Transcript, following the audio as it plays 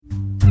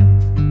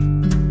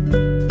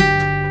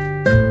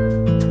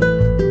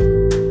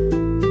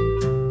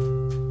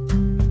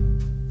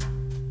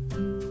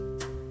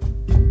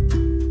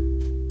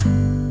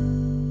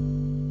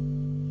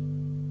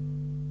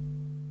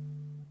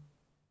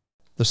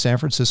the San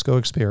Francisco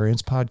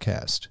Experience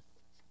podcast.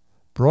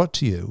 Brought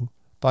to you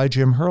by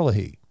Jim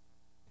Herlihy.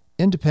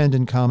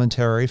 Independent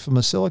commentary from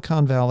a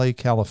Silicon Valley,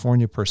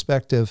 California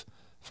perspective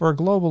for a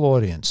global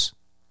audience.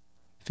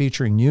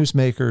 Featuring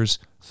newsmakers,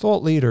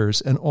 thought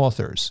leaders, and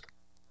authors.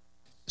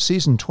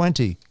 Season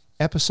 20,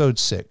 Episode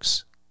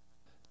 6.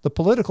 The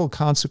Political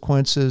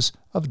Consequences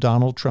of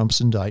Donald Trump's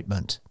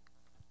Indictment.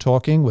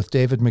 Talking with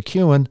David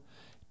McCuan,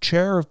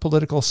 Chair of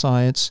Political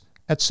Science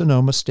at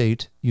Sonoma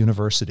State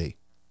University.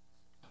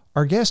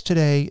 Our guest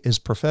today is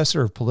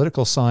Professor of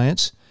Political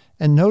Science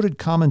and noted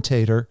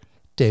commentator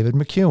David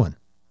McCuan.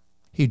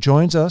 He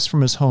joins us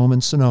from his home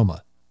in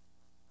Sonoma.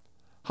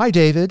 Hi,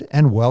 David,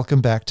 and welcome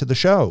back to the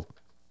show.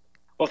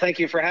 Well, thank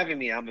you for having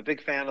me. I'm a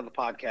big fan of the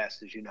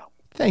podcast, as you know.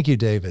 Thank you,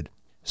 David.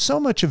 So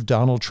much of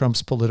Donald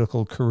Trump's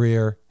political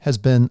career has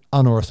been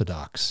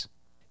unorthodox.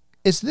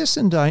 Is this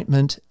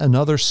indictment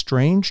another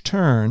strange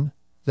turn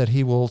that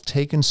he will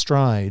take in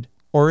stride,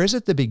 or is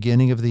it the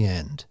beginning of the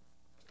end?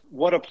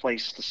 What a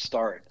place to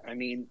start. I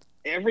mean,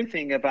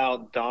 everything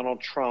about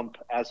Donald Trump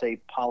as a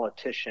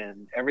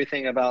politician,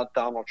 everything about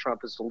Donald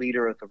Trump as the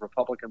leader of the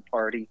Republican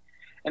Party,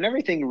 and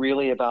everything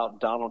really about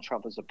Donald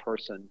Trump as a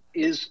person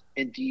is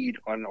indeed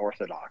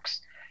unorthodox.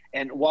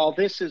 And while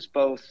this is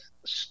both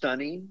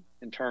stunning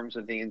in terms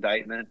of the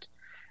indictment,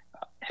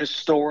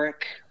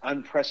 historic,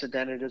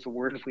 unprecedented is a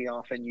word we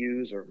often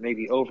use, or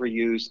maybe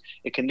overused.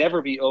 It can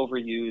never be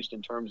overused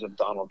in terms of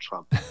Donald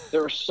Trump.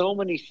 There are so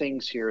many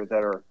things here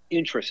that are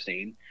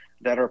interesting,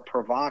 that are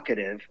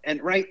provocative.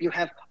 And right, you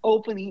have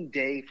opening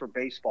day for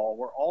baseball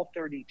where all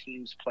 30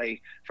 teams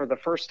play for the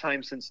first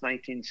time since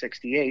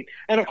 1968.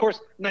 And of course,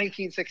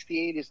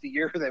 1968 is the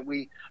year that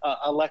we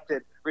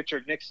elected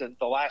Richard Nixon,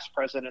 the last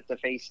president to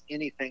face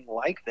anything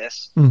like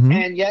this. Mm-hmm.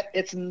 And yet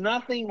it's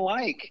nothing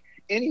like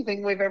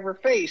anything we've ever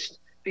faced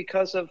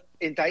because of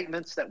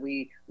indictments that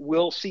we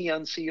will see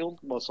unsealed,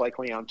 most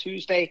likely on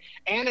Tuesday,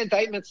 and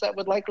indictments that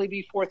would likely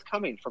be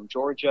forthcoming from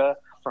Georgia,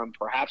 from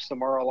perhaps the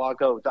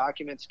Mar-a-Lago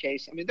documents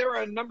case. I mean, there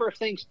are a number of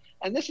things.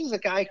 And this is a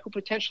guy who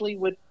potentially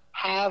would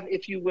have,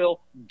 if you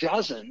will,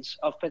 dozens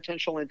of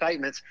potential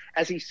indictments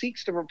as he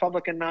seeks the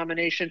Republican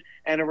nomination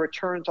and a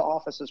return to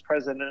office as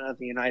president of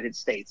the United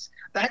States.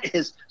 That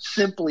is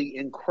simply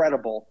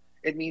incredible.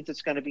 It means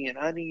it's going to be an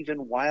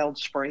uneven, wild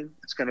spring.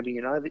 It's going to be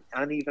an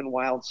uneven,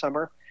 wild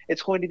summer.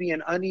 It's going to be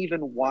an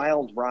uneven,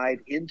 wild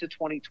ride into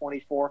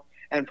 2024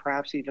 and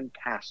perhaps even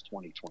past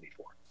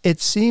 2024. It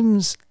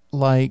seems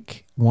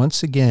like,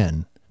 once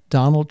again,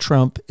 Donald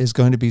Trump is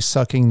going to be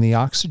sucking the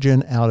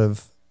oxygen out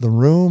of the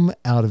room,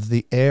 out of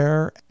the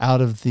air,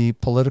 out of the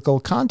political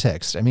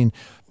context. I mean,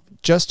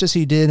 just as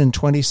he did in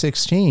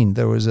 2016,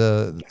 there was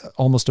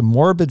almost a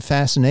morbid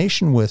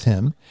fascination with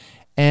him.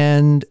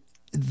 And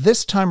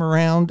this time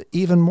around,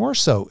 even more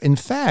so. In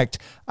fact,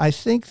 I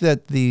think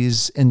that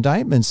these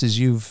indictments, as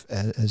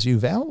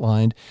you've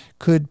outlined,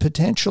 could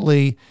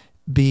potentially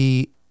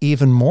be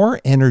even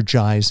more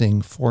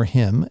energizing for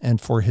him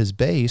and for his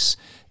base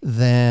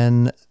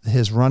than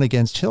his run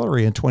against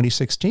Hillary in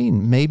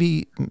 2016.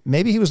 Maybe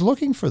he was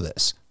looking for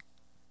this.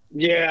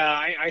 Yeah,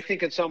 I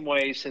think in some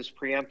ways his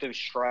preemptive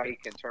strike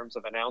in terms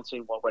of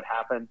announcing what would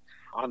happen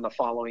on the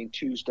following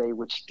Tuesday,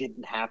 which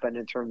didn't happen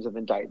in terms of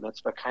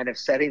indictments, but kind of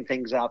setting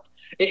things up.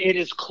 It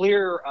is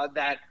clear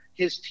that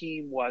his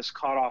team was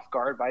caught off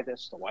guard by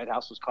this. The White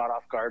House was caught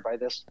off guard by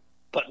this.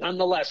 But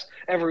nonetheless,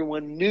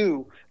 everyone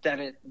knew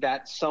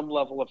that some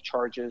level of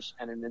charges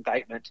and an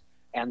indictment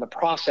and the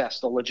process,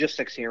 the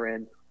logistics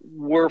herein,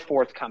 were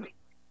forthcoming.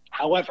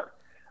 However,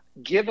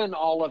 given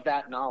all of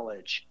that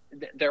knowledge,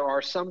 there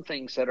are some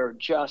things that are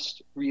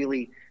just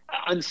really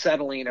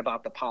unsettling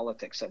about the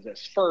politics of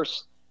this.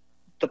 First,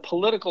 the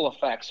political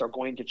effects are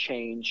going to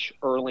change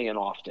early and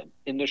often.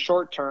 In the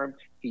short term,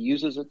 he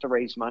uses it to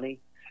raise money.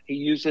 He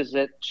uses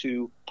it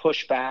to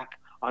push back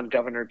on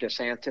Governor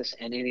DeSantis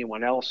and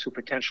anyone else who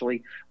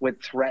potentially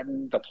would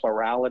threaten the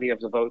plurality of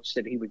the votes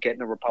that he would get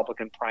in a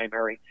Republican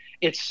primary.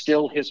 It's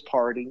still his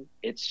party.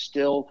 It's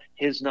still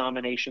his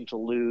nomination to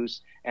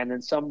lose. And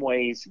in some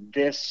ways,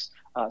 this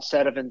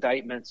set of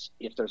indictments,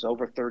 if there's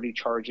over 30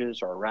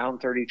 charges or around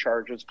 30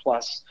 charges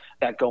plus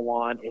that go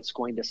on, it's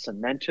going to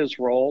cement his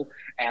role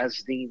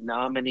as the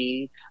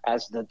nominee,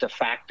 as the de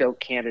facto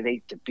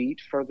candidate to beat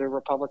for the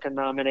Republican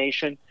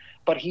nomination.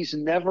 But he's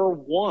never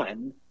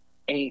won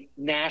a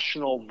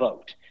national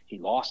vote. He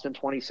lost in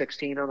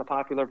 2016 on the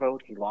popular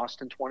vote. He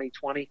lost in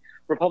 2020.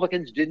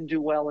 Republicans didn't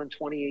do well in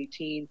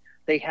 2018.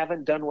 They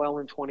haven't done well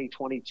in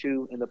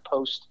 2022 in the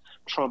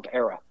post-Trump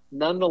era.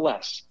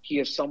 Nonetheless, he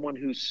is someone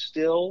who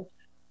still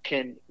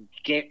can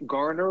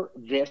garner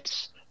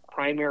this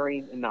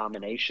primary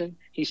nomination.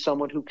 He's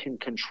someone who can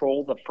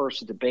control the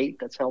first debate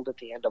that's held at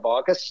the end of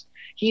August.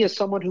 He is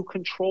someone who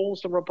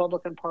controls the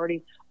Republican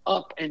Party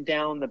up and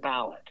down the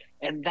ballot.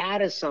 And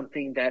that is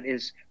something that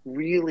is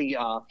really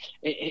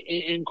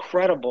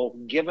incredible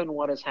given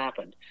what has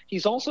happened.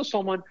 He's also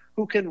someone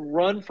who can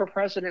run for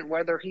president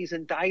whether he's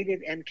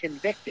indicted and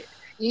convicted.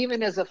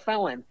 Even as a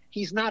felon,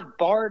 he's not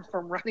barred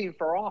from running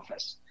for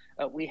office.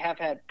 We have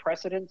had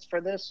precedents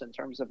for this in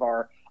terms of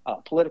our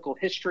political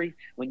history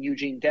when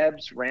Eugene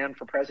Debs ran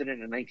for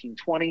president in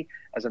 1920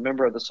 as a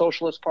member of the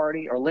Socialist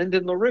Party, or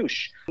Lyndon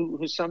LaRouche,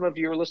 who some of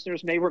your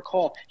listeners may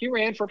recall. He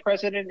ran for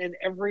president in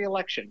every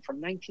election from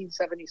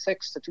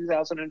 1976 to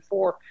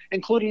 2004,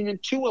 including in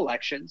 2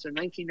 elections in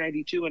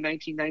 1992 and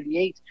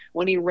 1998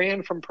 when he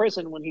ran from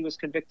prison when he was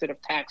convicted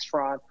of tax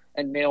fraud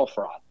and mail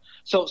fraud.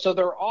 So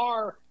there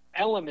are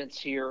elements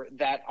here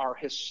that are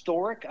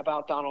historic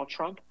about Donald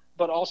Trump,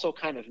 but also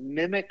kind of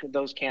mimic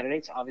those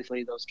candidates.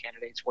 Obviously, those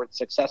candidates weren't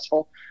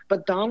successful.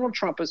 But Donald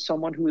Trump is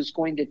someone who is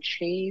going to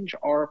change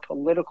our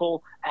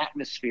political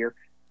atmosphere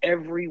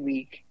every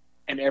week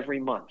and every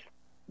month.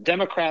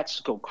 Democrats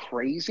go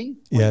crazy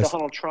when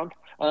Donald Trump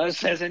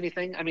says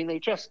anything. I mean, they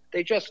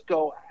just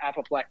go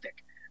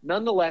apoplectic.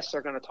 Nonetheless,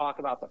 they're going to talk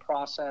about the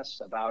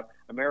process, about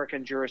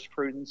American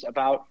jurisprudence,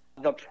 about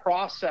the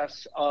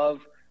process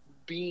of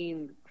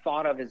being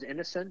thought of as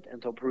innocent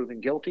until proven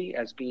guilty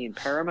as being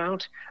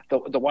paramount.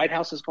 The White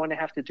House is going to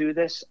have to do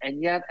this,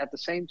 and yet at the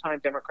same time,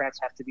 Democrats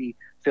have to be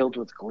filled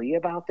with glee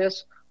about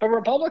this. But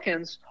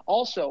Republicans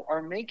also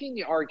are making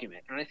the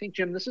argument, and I think,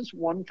 Jim, this is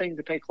one thing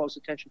to pay close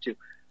attention to.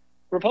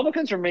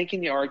 Republicans are making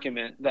the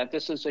argument that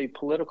this is a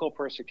political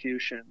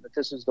persecution, that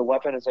this is the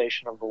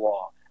weaponization of the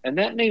law. And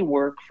that may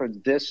work for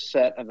this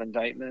set of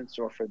indictments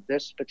or for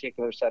this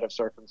particular set of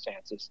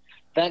circumstances.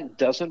 That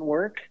doesn't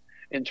work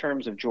in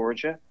terms of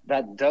Georgia.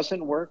 That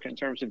doesn't work in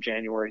terms of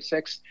January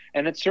 6th.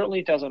 And it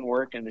certainly doesn't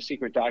work in the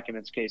secret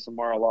documents case in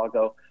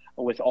Mar-a-Lago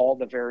with all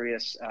the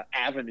various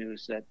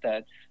avenues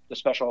that the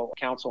special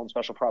counsel and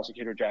special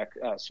prosecutor Jack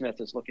Smith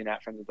is looking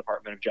at from the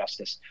Department of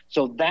Justice.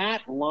 So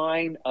that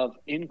line of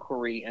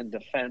inquiry and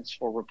defense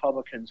for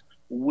Republicans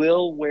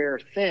will wear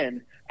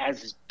thin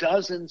as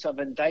dozens of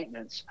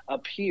indictments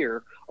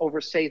appear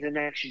over, say, the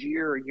next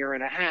year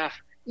and a half,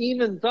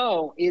 even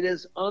though it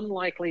is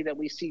unlikely that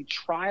we see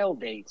trial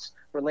dates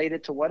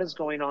related to what is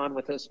going on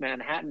with this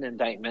Manhattan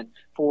indictment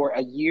for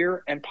a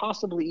year and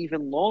possibly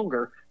even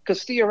longer,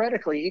 because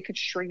theoretically it could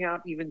string out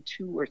even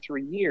 2 or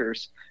 3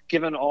 years,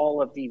 given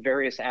all of the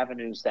various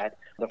avenues that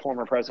the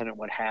former president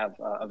would have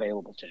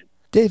available to him.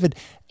 David,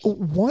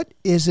 what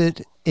is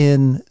it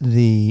in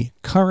the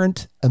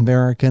current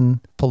American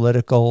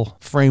political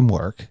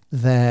framework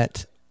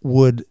that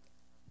would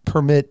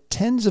permit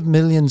tens of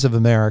millions of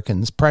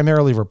Americans,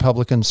 primarily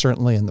Republicans,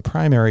 certainly in the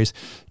primaries,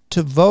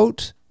 to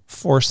vote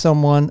for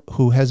someone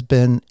who has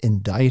been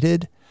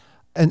indicted?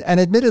 And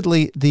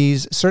admittedly,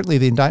 certainly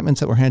the indictments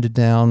that were handed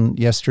down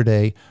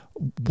yesterday,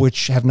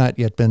 which have not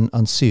yet been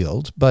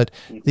unsealed, but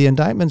the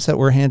indictments that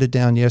were handed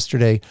down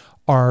yesterday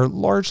are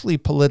largely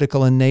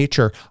political in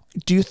nature.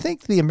 Do you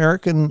think the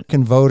American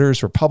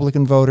voters,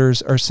 Republican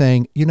voters, are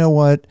saying, you know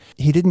what,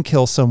 he didn't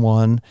kill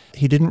someone,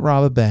 he didn't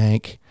rob a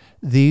bank,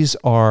 these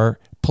are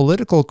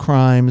political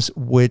crimes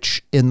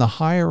which in the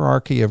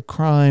hierarchy of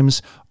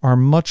crimes are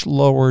much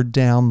lower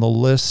down the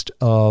list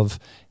of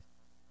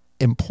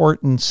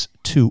importance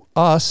to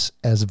us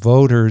as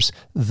voters,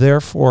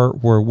 therefore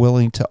we're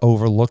willing to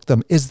overlook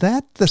them? Is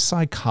that the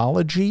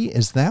psychology?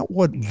 Is that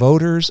what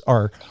voters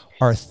are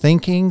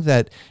thinking,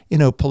 that, you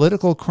know,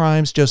 political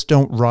crimes just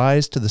don't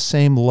rise to the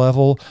same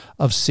level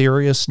of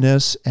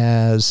seriousness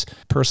as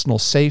personal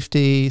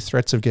safety,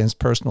 threats against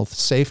personal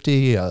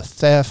safety,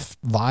 theft,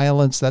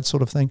 violence, that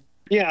sort of thing?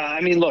 Yeah, I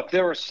mean, look,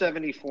 there are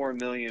 74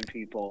 million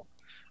people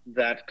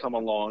that come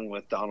along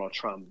with Donald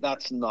Trump.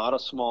 That's not a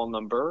small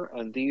number,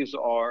 and these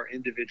are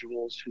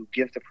individuals who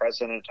give the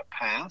president a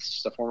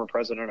pass, the former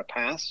president a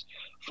pass,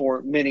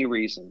 for many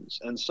reasons.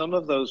 And some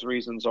of those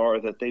reasons are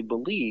that they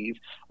believe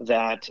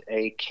that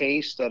a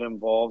case that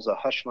involves a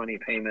hush money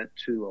payment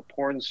to a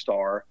porn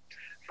star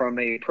from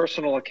a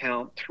personal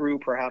account through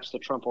perhaps the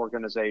Trump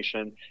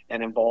organization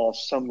and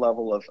involves some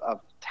level of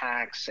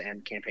tax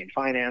and campaign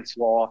finance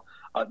law,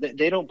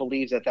 they don't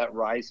believe that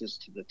rises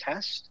to the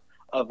test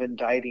of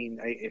indicting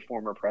a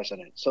former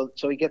president. So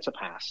he gets a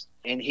pass.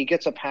 And he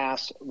gets a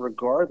pass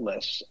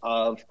regardless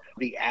of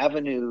the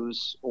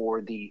avenues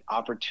or the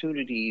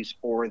opportunities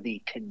or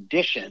the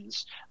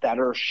conditions that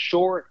are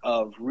short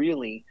of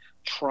really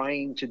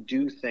trying to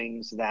do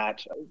things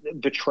that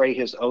betray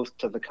his oath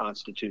to the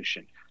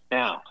Constitution.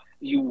 Now,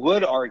 you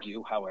would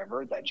argue,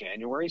 however, that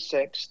January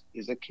 6th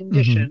is a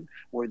condition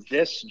where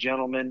this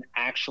gentleman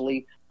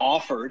actually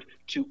offered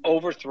to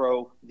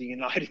overthrow the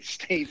United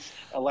States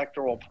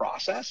electoral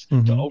process,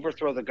 to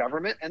overthrow the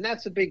government, and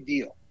that's a big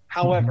deal.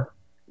 However,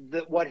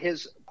 what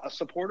his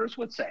supporters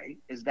would say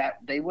is that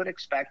they would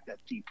expect that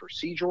the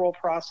procedural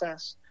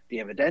process, the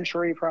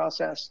evidentiary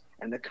process,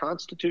 and the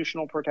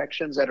constitutional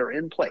protections that are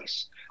in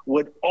place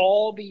would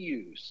all be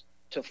used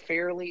to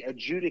fairly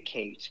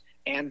adjudicate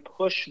and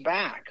push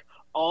back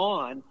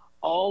on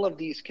all of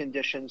these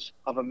conditions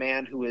of a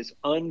man who is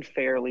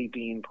unfairly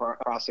being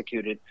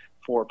prosecuted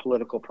for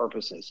political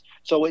purposes.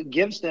 So it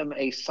gives them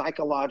a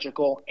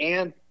psychological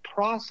and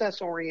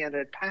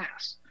process-oriented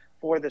pass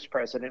for this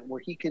president where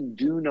he can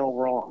do no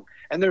wrong.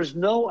 And there's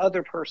no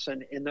other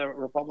person in the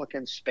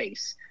Republican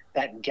space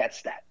that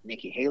gets that.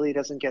 Nikki Haley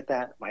doesn't get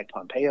that. Mike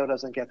Pompeo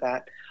doesn't get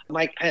that.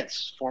 Mike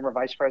Pence, former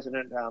Vice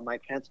President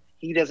Mike Pence,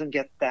 he doesn't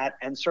get that.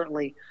 And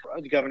certainly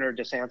Governor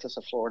DeSantis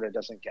of Florida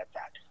doesn't get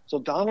that. So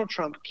Donald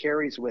Trump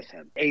carries with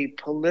him a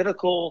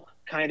political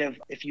kind of,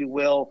 if you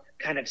will,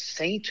 kind of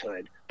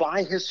sainthood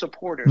by his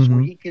supporters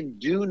where he can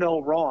do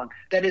no wrong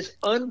that is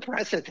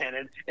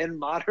unprecedented in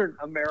modern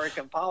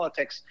American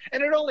politics.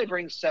 And it only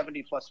brings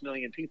 70 plus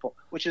million people,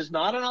 which is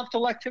not enough to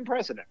elect him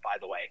president, by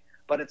the way,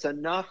 but it's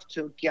enough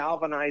to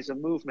galvanize a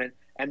movement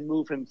and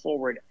move him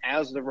forward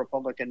as the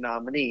Republican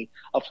nominee,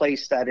 a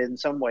place that in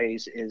some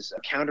ways is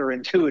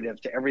counterintuitive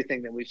to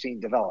everything that we've seen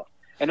develop.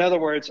 In other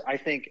words, I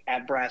think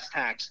at brass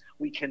tacks,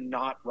 we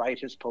cannot write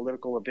his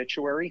political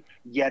obituary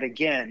yet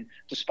again,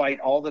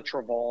 despite all the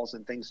travails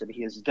and things that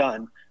he has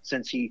done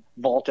since he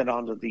vaulted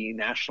onto the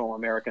national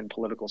American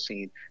political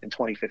scene in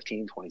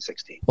 2015,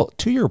 2016. Well,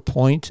 to your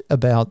point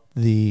about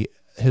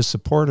his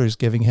supporters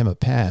giving him a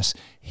pass,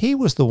 he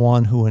was the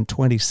one who in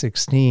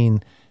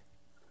 2016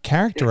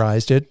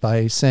 characterized it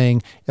by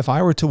saying, if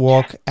I were to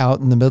walk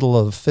out in the middle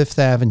of Fifth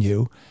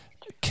Avenue,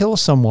 kill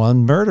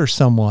someone, murder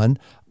someone,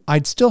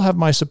 I'd still have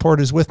my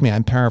supporters with me.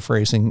 I'm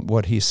paraphrasing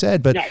what he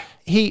said, but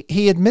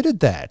he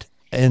admitted that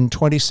in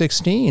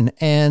 2016,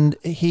 and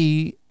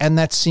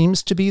that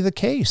seems to be the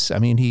case. I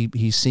mean,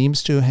 he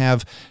seems to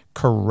have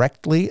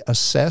correctly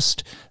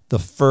assessed the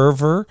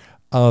fervor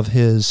of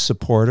his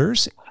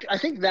supporters. I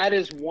think that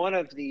is one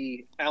of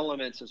the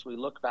elements as we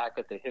look back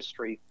at the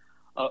history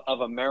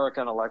of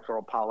American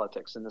electoral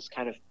politics in this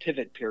kind of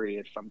pivot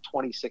period from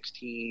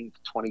 2016 to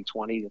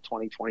 2020 to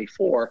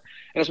 2024.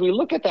 And as we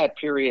look at that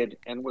period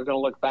and we're going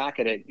to look back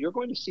at it, you're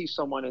going to see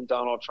someone in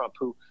Donald Trump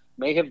who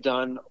may have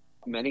done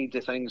many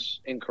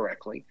things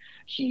incorrectly.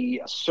 He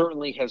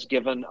certainly has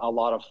given a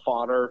lot of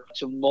fodder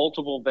to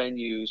multiple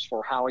venues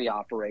for how he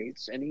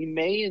operates, and he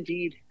may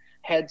indeed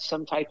had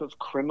some type of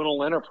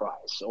criminal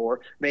enterprise or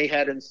may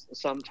had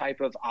some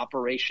type of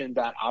operation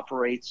that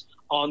operates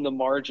on the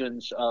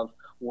margins of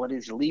what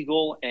is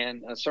legal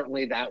and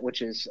certainly that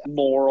which is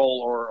moral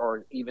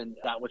or even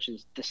that which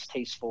is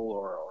distasteful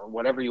or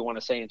whatever you want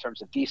to say in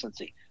terms of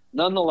decency.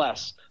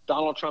 Nonetheless,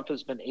 Donald Trump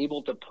has been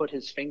able to put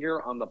his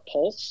finger on the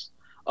pulse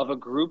of a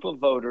group of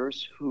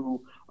voters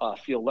who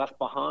feel left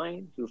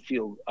behind, who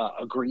feel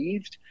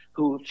aggrieved,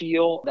 who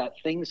feel that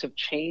things have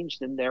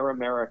changed in their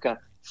America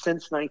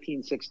since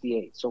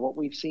 1968. So what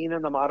we've seen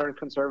in the modern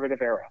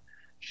conservative era,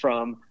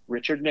 from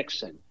Richard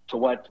Nixon to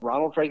what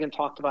Ronald Reagan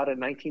talked about in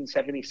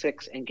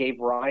 1976 and gave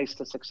rise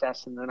to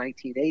success in the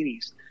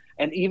 1980s,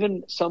 and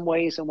even some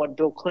ways in what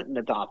Bill Clinton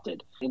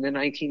adopted in the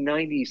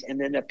 1990s, and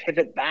then a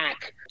pivot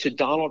back to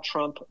Donald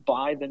Trump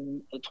by the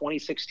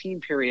 2016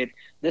 period.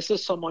 This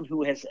is someone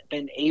who has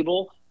been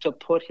able to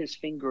put his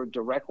finger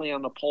directly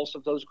on the pulse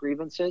of those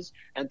grievances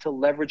and to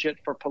leverage it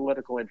for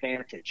political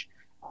advantage.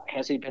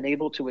 Has he been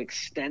able to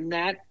extend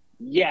that?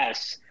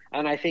 Yes.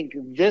 And I think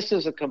this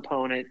is a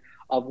component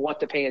of what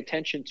to pay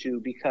attention to,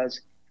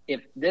 because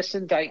if this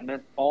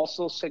indictment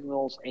also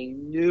signals a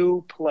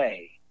new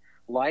play,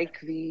 like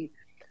the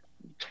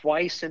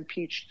twice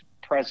impeached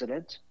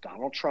president,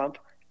 Donald Trump,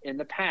 in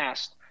the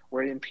past,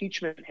 where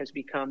impeachment has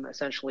become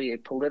essentially a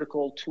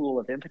political tool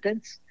of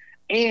impotence,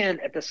 and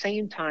at the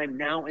same time,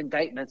 now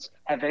indictments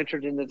have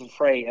entered into the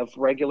fray of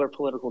regular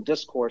political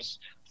discourse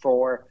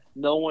for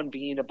no one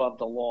being above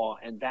the law.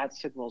 And that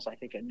signals, I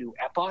think, a new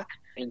epoch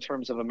in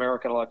terms of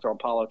American electoral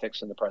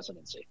politics and the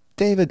presidency.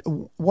 David,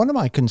 one of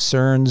my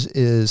concerns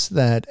is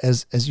that,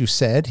 as you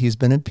said, he's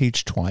been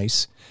impeached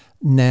twice.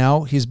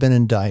 Now he's been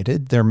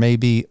indicted. There may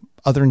be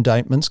other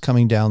indictments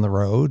coming down the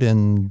road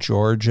in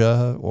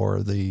Georgia,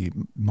 or the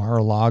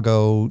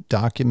Mar-a-Lago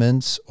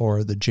documents,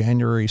 or the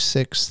January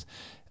 6th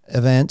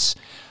events.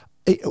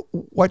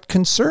 What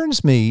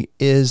concerns me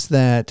is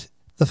that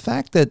the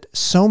fact that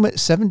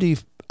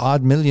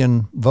 70-odd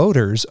million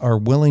voters are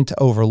willing to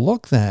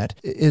overlook that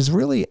is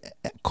really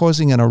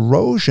causing an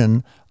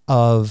erosion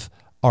of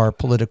our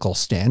political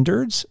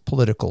standards,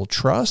 political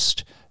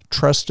trust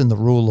in the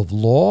rule of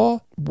law.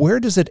 Where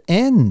does it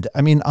end?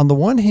 I mean, on the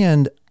one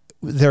hand,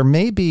 there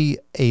may be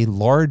a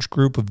large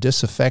group of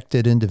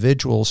disaffected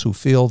individuals who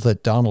feel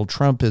that Donald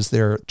Trump is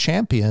their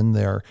champion,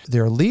 their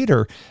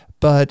leader,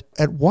 but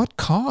at what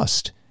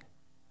cost?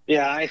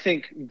 Yeah, I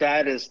think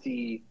that is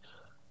the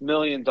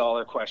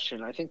million-dollar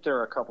question. I think there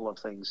are a couple of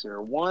things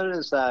here. One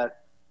is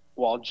that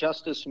while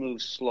justice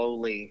moves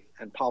slowly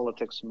and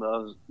politics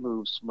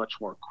moves much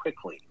more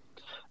quickly,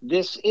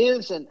 this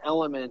is an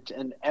element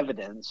and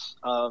evidence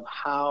of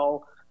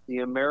how the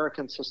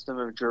American system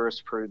of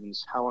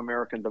jurisprudence, how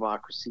American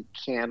democracy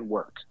can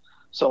work.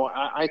 So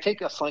I take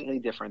a slightly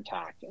different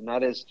tack, and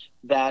that is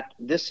that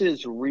this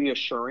is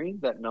reassuring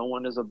that no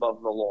one is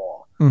above the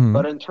law. Mm-hmm.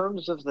 But in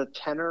terms of the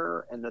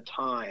tenor and the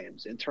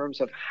times, in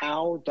terms of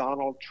how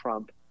Donald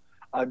Trump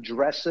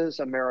addresses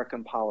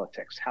American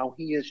politics, how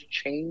he has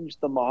changed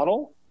the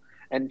model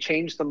and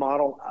changed the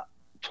model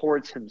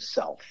towards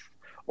himself,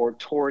 or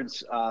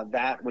towards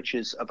that which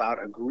is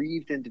about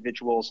aggrieved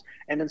individuals,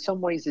 and in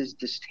some ways is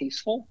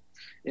distasteful,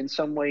 in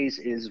some ways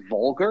is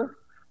vulgar.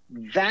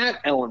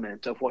 That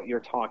element of what you're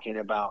talking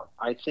about,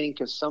 I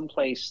think, is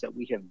someplace that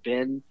we have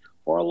been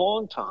for a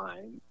long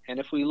time. And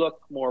if we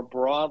look more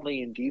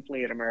broadly and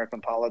deeply at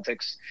American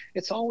politics,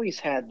 it's always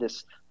had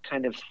this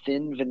kind of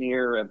thin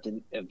veneer of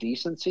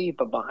decency,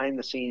 but behind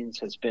the scenes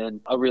has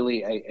been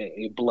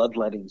a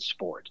bloodletting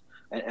sport.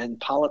 And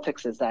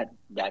politics is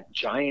that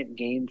giant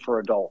game for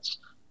adults.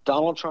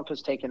 Donald Trump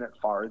has taken it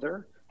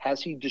farther.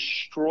 Has he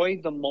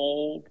destroyed the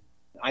mold?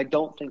 I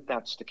don't think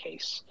that's the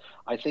case.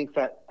 I think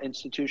that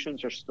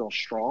institutions are still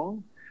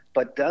strong,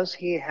 but does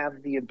he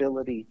have the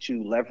ability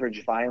to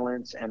leverage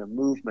violence and a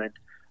movement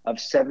of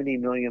 70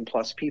 million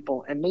plus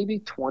people and maybe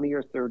 20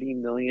 or 30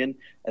 million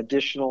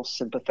additional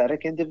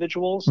sympathetic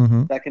individuals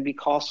that can be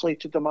costly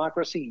to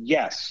democracy?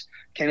 Yes.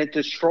 Can it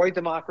destroy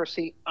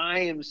democracy? I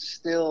am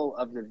still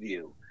of the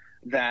view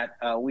that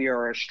we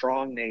are a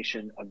strong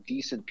nation of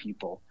decent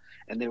people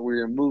and that we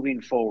are moving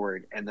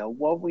forward, and that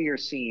what we are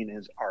seeing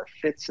is our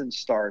fits and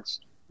starts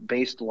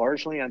based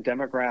largely on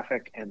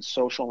demographic and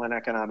social and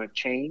economic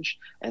change,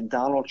 and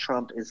Donald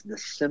Trump is the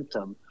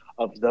symptom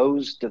of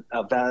those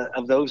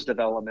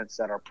developments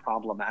that are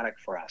problematic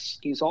for us.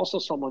 He's also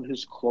someone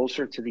who's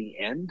closer to the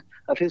end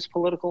of his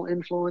political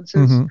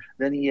influences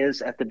than he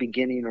is at the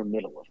beginning or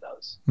middle of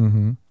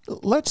those.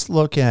 Let's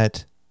look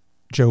at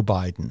Joe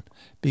Biden,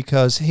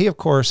 because he, of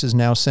course, is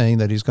now saying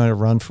that he's going to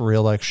run for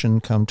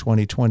re-election come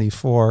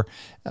 2024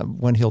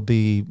 when he'll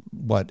be,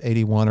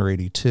 81 or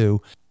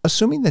 82.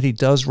 Assuming that he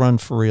does run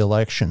for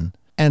re-election,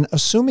 and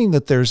assuming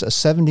that there's a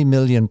 70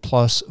 million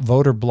plus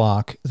voter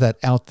bloc that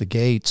out the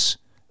gates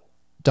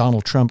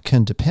Donald Trump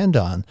can depend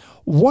on,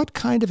 what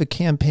kind of a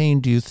campaign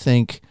do you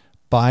think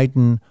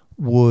Biden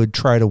would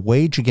try to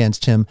wage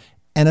against him,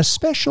 and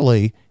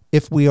especially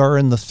if we are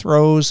in the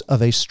throes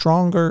of a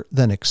stronger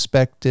than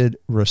expected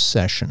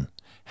recession?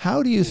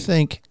 How do you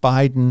think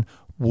Biden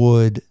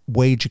would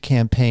wage a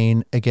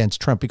campaign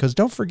against Trump? Because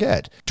don't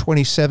forget,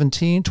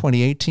 2017,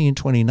 2018,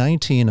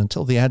 2019,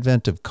 until the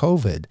advent of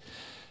COVID,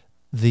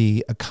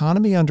 the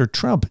economy under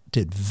Trump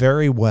did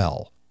very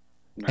well.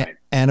 Right.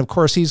 And of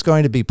course, he's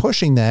going to be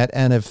pushing that.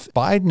 And if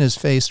Biden is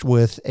faced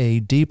with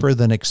a deeper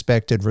than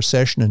expected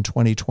recession in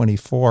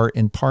 2024,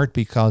 in part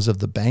because of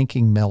the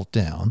banking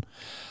meltdown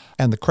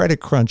and the credit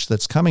crunch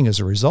that's coming as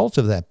a result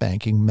of that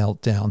banking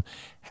meltdown,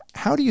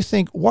 how do you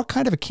think, what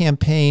kind of a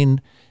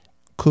campaign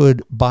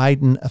could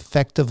Biden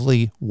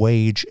effectively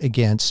wage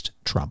against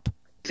Trump?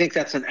 I think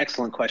that's an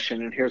excellent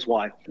question, and here's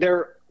why.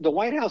 The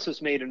White House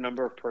has made a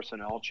number of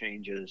personnel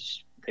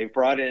changes. They've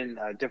brought in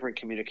different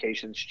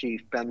communications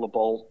chief, Ben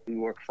LeBolt,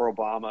 who worked for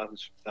Obama,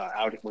 who's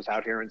was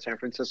out here in San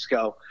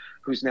Francisco,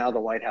 who's now the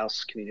White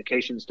House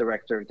communications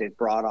director. They've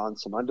brought on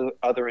some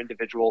other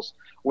individuals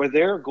where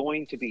they're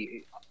going to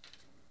be,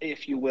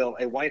 if you will,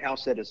 a White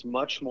House that is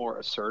much more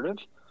assertive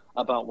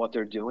about what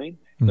they're doing.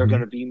 They're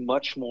going to be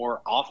much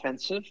more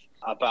offensive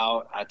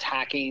about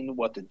attacking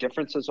what the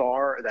differences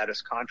are that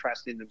is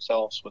contrasting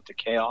themselves with the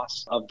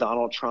chaos of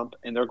Donald Trump.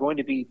 And they're going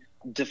to be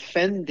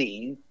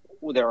defending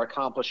their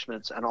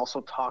accomplishments and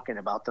also talking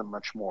about them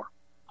much more.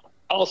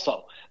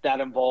 Also, that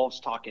involves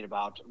talking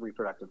about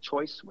reproductive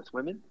choice with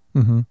women.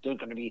 They're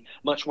going to be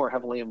much more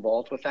heavily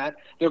involved with that.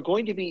 They're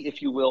going to be,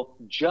 if you will,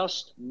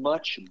 just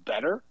much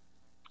better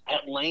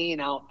at laying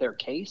out their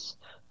case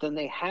than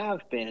they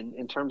have been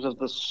in terms of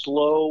the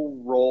slow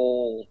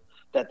roll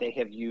that they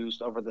have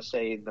used over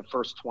the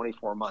first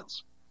 24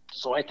 months.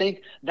 So I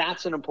think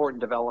that's an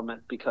important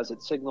development because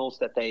it signals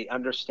that they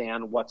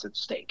understand what's at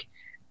stake.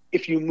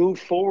 If you move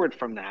forward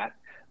from that,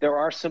 there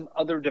are some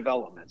other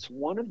developments.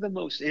 One of the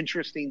most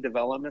interesting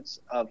developments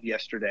of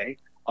yesterday,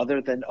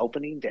 other than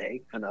opening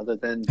day and other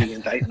than the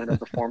indictment of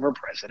the former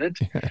president,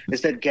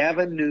 is that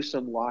Gavin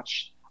Newsom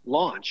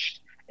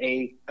launched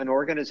an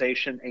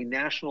organization, a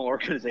national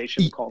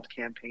organization called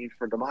Campaign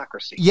for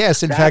Democracy.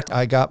 Yes, in fact,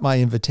 I got my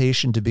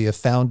invitation to be a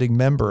founding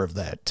member of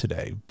that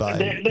today.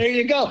 There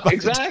you go.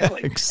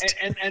 Exactly.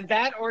 And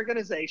that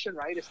organization,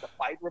 right, is to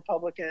fight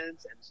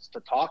Republicans and to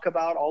talk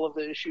about all of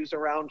the issues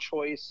around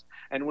choice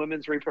and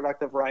women's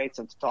reproductive rights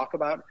and to talk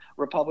about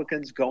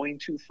Republicans going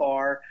too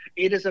far.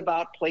 It is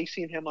about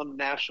placing him on the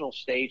national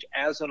stage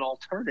as an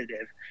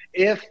alternative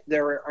if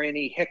there are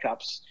any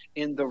hiccups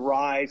in the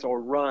rise or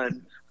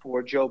run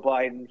for Joe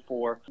Biden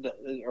for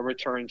a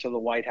return to the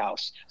White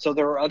House. So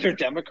there are other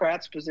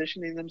Democrats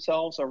positioning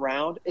themselves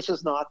around. This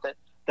is not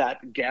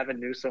that Gavin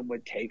Newsom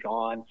would take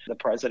on the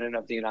president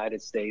of the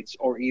United States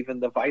or even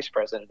the vice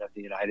president of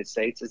the United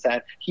States, is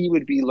that he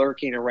would be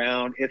lurking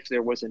around if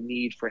there was a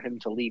need for him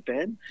to leap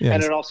in. Yes.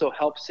 And it also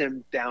helps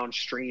him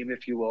downstream,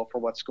 if you will, for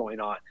what's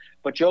going on.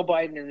 But Joe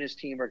Biden and his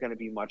team are going to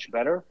be much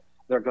better.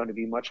 They're going to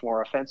be much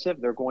more offensive.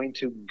 They're going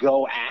to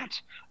go at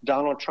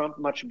Donald Trump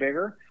much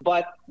bigger.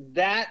 But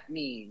that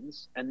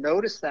means, and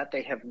notice that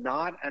they have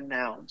not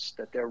announced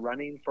that they're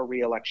running for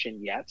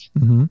re-election yet.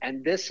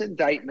 And this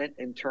indictment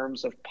in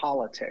terms of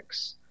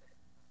politics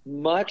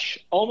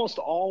Almost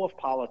all of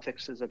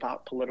politics is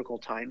about political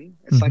timing.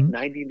 It's like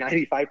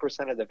Mm-hmm.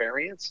 95% of the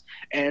variance.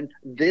 And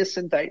this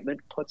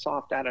indictment puts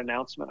off that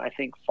announcement, I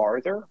think,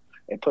 farther.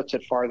 It puts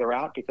it farther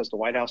out because the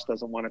White House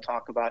doesn't want to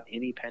talk about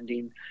any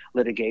pending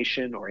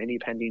litigation or any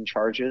pending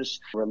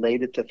charges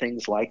related to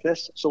things like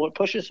this. So it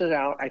pushes it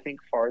out, I think,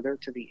 farther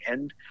to the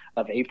end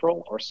of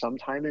April or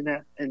sometime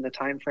in the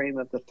time frame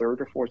of the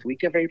third or fourth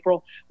week of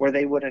April, where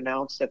they would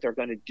announce that they're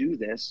going to do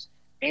this.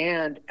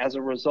 And as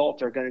a result,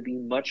 they're going to be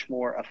much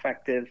more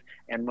effective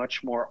and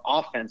much more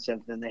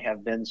offensive than they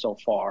have been so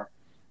far.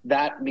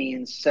 That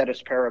means,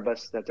 ceteris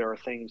paribus, that there are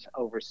things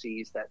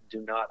overseas that do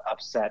not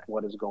upset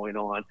what is going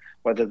on,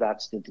 whether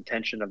that's the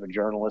detention of a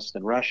journalist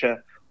in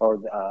Russia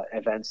or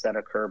events that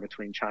occur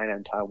between China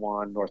and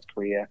Taiwan, North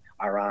Korea,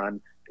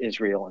 Iran,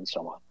 Israel, and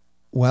so on.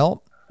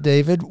 Well,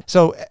 David,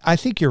 so I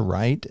think you're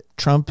right.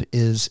 Trump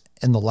is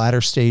in the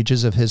latter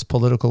stages of his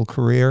political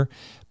career.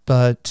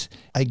 But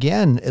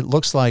again, it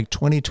looks like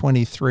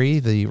 2023,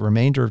 the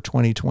remainder of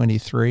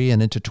 2023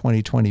 and into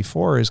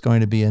 2024 is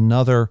going to be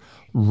another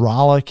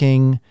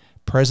rollicking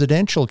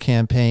presidential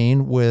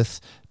campaign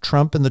with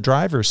Trump in the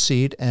driver's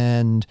seat,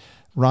 and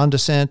Ron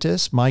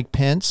DeSantis, Mike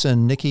Pence,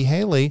 and Nikki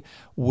Haley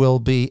will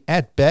be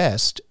at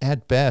best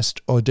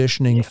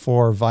auditioning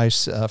for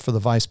the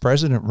vice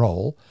president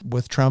role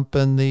with Trump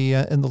in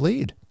the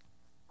lead.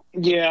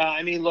 Yeah,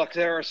 I mean, look,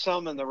 there are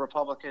some in the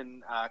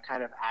Republican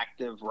kind of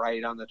active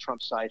right on the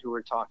Trump side who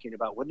are talking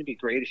about, wouldn't it be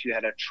great if you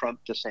had a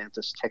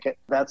Trump-DeSantis ticket?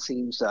 That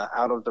seems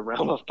out of the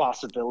realm of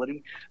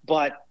possibility.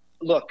 But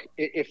look,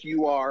 if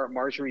you are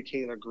Marjorie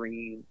Taylor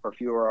Greene or if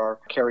you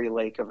are Carrie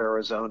Lake of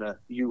Arizona,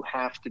 you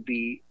have to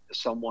be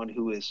someone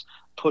who is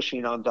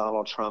pushing on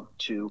Donald Trump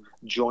to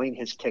join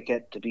his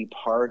ticket, to be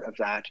part of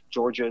that.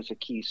 Georgia is a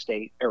key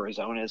state.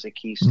 Arizona is a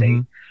key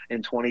state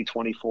in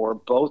 2024.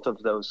 Both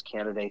of those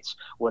candidates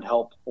would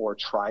help or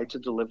try to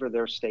deliver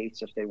their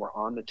states if they were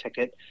on the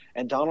ticket.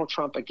 And Donald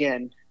Trump,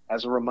 again,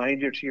 as a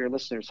reminder to your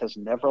listeners, has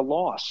never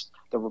lost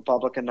the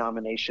Republican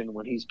nomination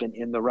when he's been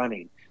in the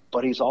running.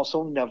 But he's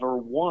also never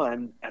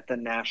won at the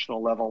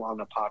national level on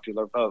the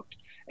popular vote.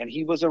 And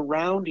he was a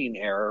rounding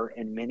error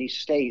in many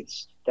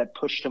states that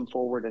pushed him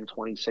forward in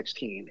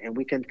 2016. And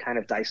we can kind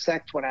of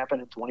dissect what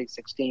happened in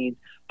 2016.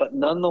 But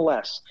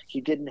nonetheless,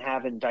 he didn't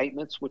have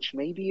indictments, which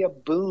may be a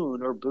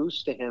boon or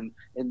boost to him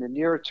in the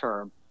near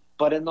term.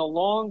 But in the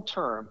long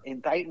term,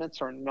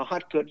 indictments are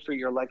not good for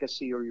your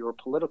legacy or your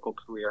political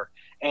career.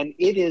 And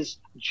it is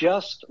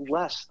just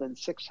less than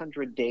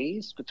 600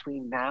 days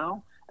between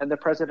now and the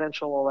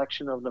presidential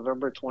election of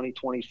November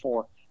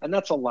 2024. And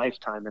that's a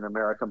lifetime in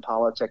American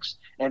politics.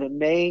 And it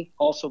may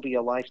also be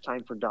a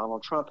lifetime for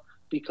Donald Trump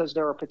because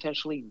there are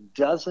potentially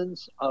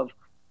dozens of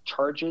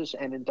charges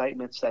and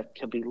indictments that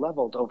can be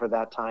leveled over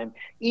that time,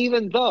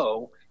 even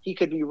though he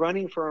could be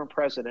running for a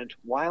president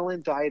while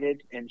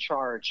indicted and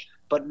charged,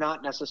 but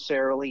not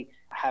necessarily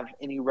have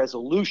any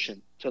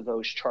resolution to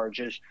those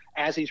charges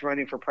as he's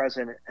running for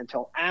president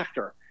until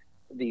after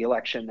the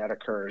election that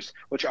occurs,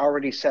 which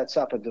already sets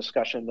up a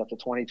discussion that the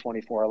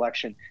 2024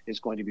 election is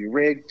going to be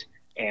rigged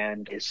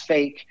and is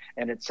fake.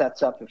 And it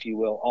sets up, if you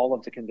will, all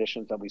of the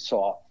conditions that we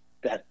saw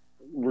that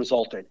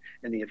resulted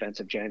in the events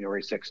of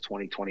January 6,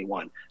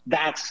 2021.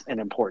 That's an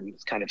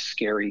important, kind of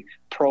scary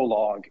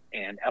prologue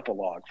and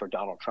epilogue for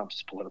Donald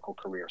Trump's political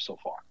career so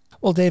far.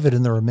 Well, David,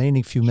 in the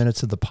remaining few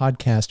minutes of the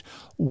podcast,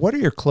 what are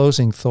your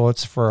closing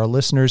thoughts for our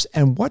listeners,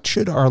 and what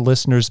should our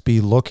listeners be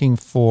looking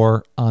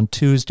for on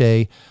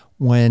Tuesday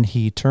when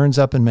he turns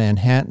up in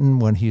Manhattan,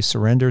 when he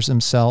surrenders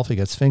himself, he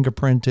gets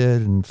fingerprinted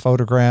and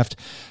photographed?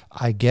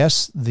 I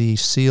guess the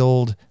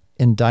sealed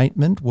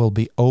indictment will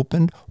be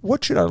opened.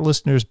 What should our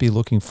listeners be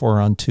looking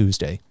for on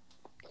Tuesday?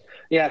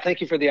 Yeah,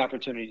 thank you for the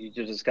opportunity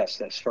to discuss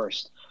this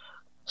first.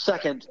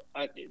 Second,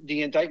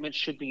 the indictment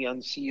should be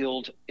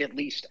unsealed at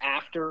least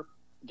after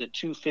the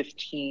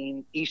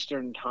 2:15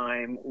 Eastern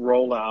time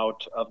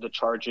rollout of the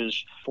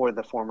charges for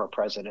the former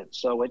president.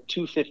 So at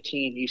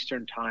 2:15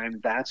 Eastern time,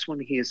 that's when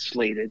he is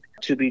slated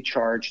to be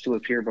charged to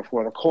appear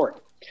before the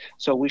court.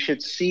 So we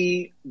should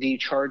see the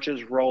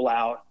charges roll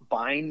out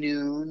by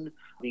noon.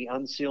 The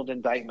unsealed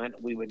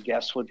indictment, we would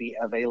guess, would be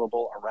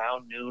available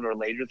around noon or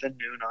later than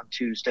noon on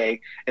Tuesday.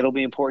 It'll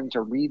be important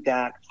to read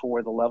that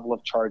for the level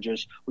of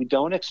charges. We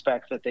don't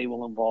expect that they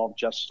will involve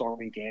just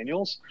Stormy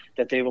Daniels,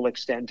 that they will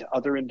extend to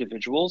other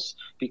individuals,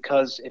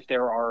 because if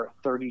there are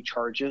 30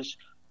 charges,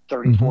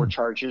 34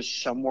 charges,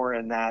 somewhere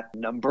in that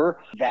number,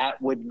 that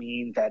would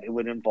mean that it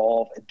would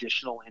involve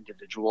additional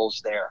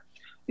individuals there.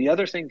 The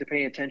other thing to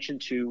pay attention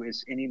to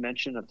is any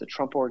mention of the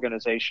Trump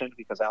Organization,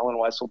 because Alan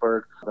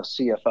Weisselberg, the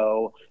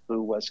CFO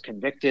who was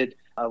convicted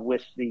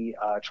with the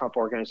Trump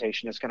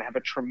Organization, is going to have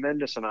a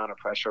tremendous amount of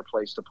pressure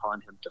placed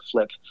upon him to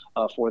flip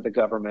for the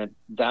government.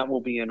 That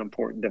will be an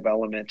important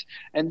development.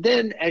 And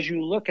then as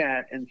you look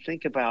at and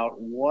think about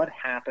what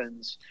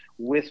happens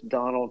with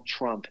Donald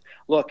Trump,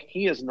 look,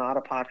 he is not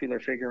a popular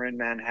figure in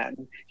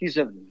Manhattan. He's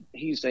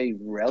a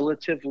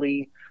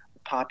relatively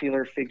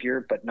popular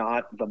figure, but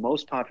not the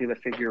most popular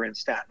figure in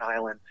Staten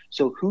Island.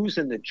 So who's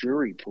in the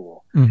jury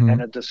pool?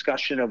 And a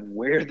discussion of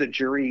where the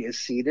jury is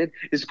seated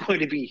is going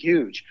to be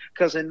huge,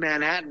 because in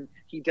Manhattan,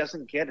 he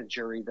doesn't get a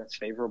jury that's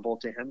favorable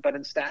to him, but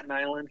in Staten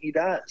Island, he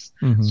does.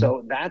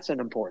 So that's an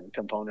important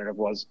component of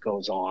what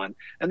goes on.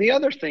 And the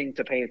other thing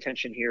to pay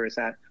attention here is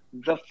that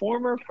the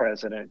former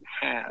president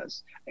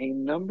has a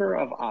number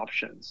of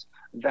options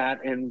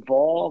that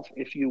involve,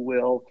 if you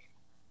will,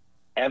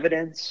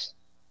 evidence,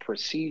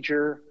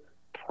 procedure,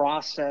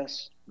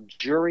 process,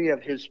 jury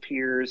of his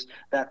peers,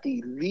 that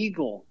the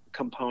legal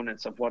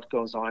components of what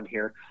goes on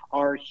here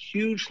are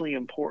hugely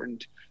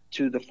important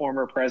to the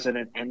former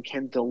president and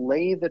can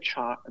delay the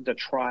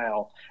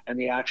trial and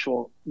the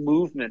actual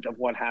movement of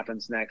what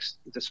happens next,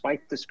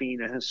 despite this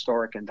being a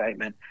historic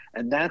indictment.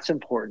 And that's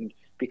important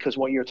because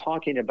what you're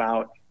talking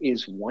about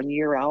is 1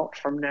 year out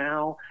from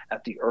now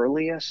at the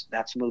earliest.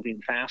 That's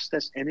moving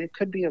fastest. And it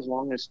could be as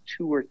long as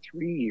 2 or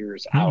 3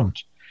 years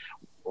out,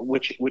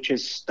 which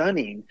is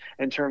stunning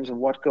in terms of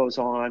what goes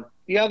on.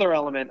 The other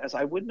element is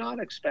I would not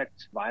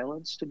expect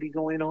violence to be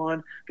going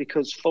on,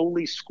 because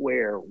Foley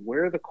Square,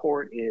 where the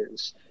court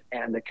is,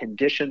 and the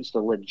conditions,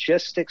 the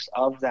logistics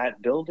of that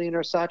building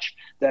are such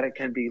that it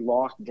can be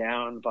locked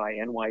down by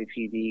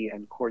NYPD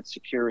and court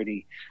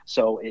security.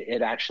 So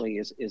it actually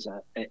is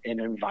an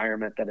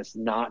environment that is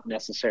not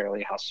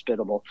necessarily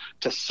hospitable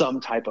to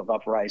some type of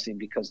uprising,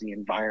 because the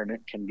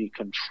environment can be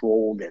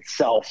controlled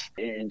itself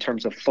in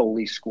terms of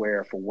Foley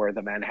Square for where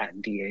the Manhattan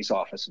DA's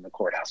office and the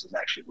courthouse is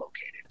actually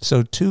located.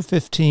 So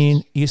 2:15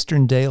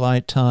 Eastern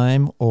Daylight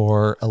Time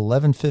or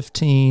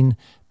 11:15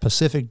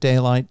 Pacific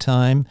Daylight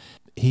Time.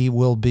 He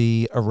will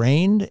be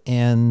arraigned,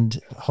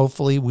 and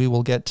hopefully we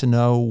will get to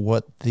know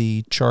what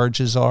the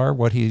charges are,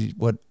 what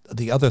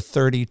the other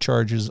 30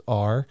 charges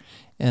are.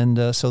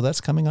 And so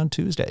that's coming on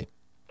Tuesday.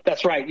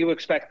 That's right. You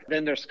expect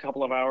then there's a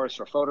couple of hours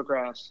for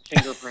photographs,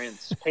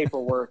 fingerprints,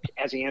 paperwork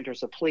as he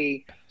enters a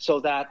plea, so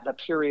that the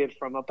period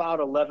from about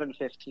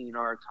 11:15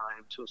 our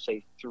time to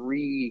say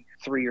 3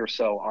 or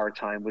so our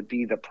time would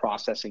be the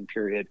processing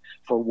period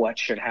for what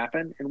should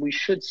happen. And we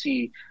should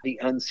see the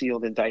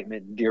unsealed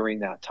indictment during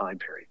that time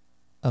period.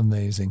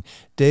 Amazing.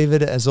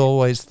 David, as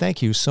always,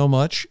 thank you so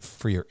much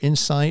for your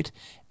insight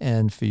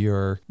and for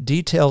your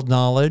detailed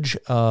knowledge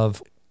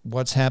of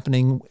what's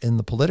happening in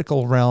the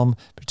political realm,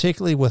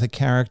 particularly with a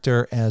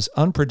character as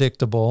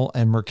unpredictable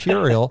and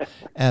mercurial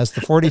as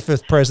the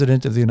 45th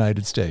President of the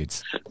United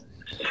States.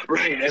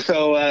 Right.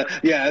 So,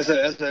 as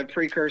a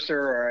precursor,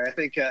 or I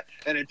think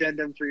an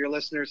addendum for your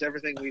listeners,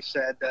 everything we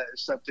said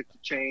is subject to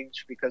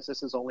change, because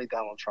this is only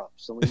Donald Trump.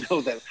 So we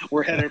know that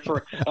we're headed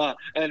for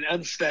an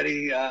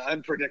unsteady,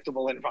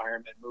 unpredictable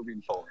environment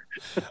moving forward.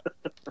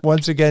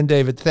 Once again,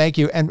 David, thank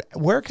you. And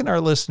where can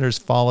our listeners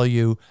follow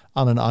you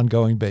on an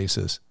ongoing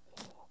basis?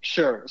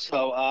 Sure.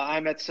 So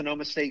I'm at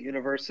Sonoma State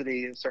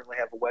University, and certainly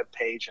have a web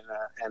page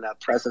and a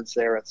presence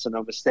there at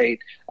Sonoma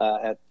State,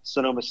 at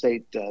Sonoma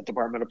State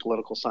Department of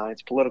Political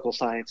Science,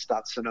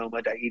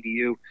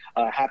 politicalscience.sonoma.edu.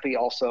 Happy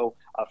also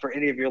for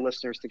any of your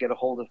listeners to get a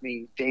hold of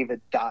me,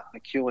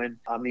 David.McCuan.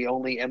 I'm the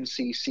only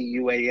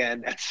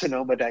MCCUAN at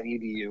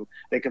Sonoma.edu.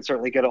 They can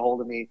certainly get a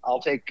hold of me.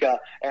 I'll take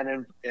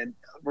and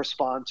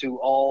respond to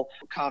all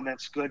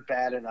comments, good,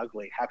 bad, and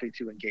ugly. Happy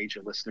to engage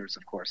your listeners,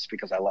 of course,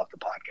 because I love the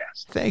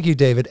podcast. Thank you,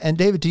 David. And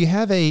David, do you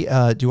have do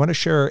you want to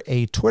share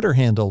a Twitter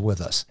handle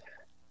with us?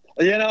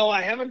 You know,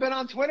 I haven't been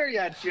on Twitter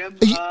yet, Jim.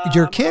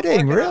 You're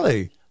kidding,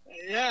 really?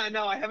 Yeah,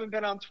 no, I haven't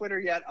been on Twitter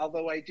yet,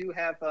 although I do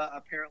have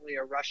apparently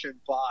a Russian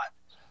bot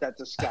that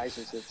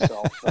disguises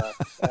itself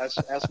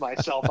as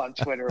myself on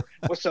Twitter.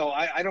 So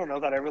I don't know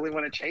that I really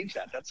want to change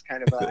that. That's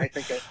kind of, I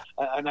think,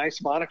 a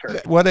nice moniker.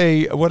 What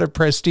a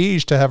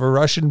prestige to have a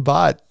Russian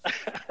bot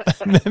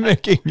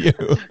mimicking you.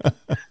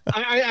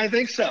 I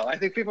think so. I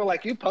think people are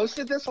like, you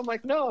posted this? I'm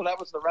like, no, that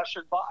was the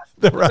Russian bot.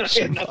 The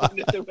Russian bot.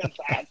 Nothing to do with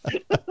that.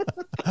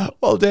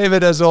 Well,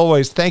 David, as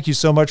always, thank you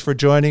so much for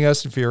joining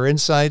us and for your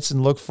insights,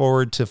 and look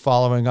forward to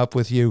following up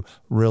with you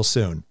real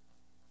soon.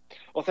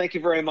 Well, thank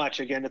you very much.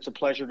 Again, it's a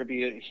pleasure to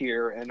be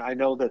here. And I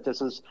know that this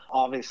is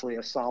obviously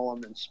a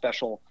solemn and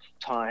special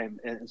time.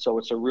 And so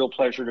it's a real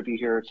pleasure to be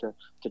here to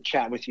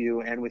chat with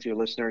you and with your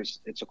listeners.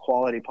 It's a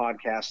quality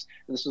podcast.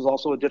 And this is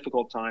also a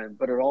difficult time,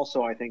 but it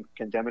also, I think,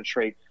 can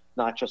demonstrate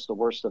not just the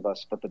worst of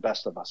us, but the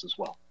best of us as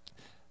well.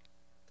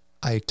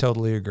 I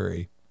totally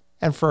agree.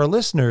 And for our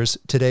listeners,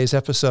 today's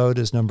episode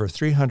is number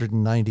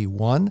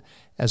 391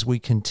 as we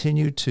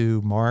continue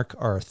to mark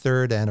our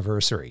 3rd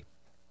anniversary.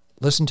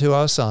 Listen to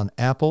us on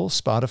Apple,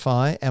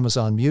 Spotify,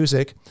 Amazon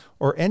Music,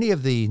 or any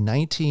of the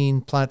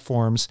 19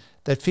 platforms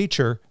that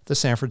feature the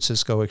San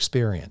Francisco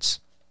Experience.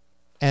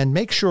 And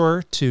make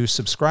sure to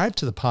subscribe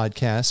to the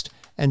podcast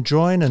and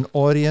join an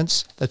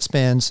audience that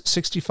spans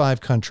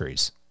 65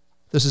 countries.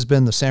 This has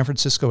been the San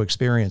Francisco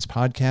Experience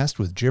podcast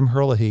with Jim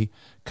Herlihy,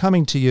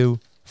 coming to you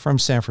from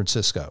San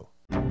Francisco.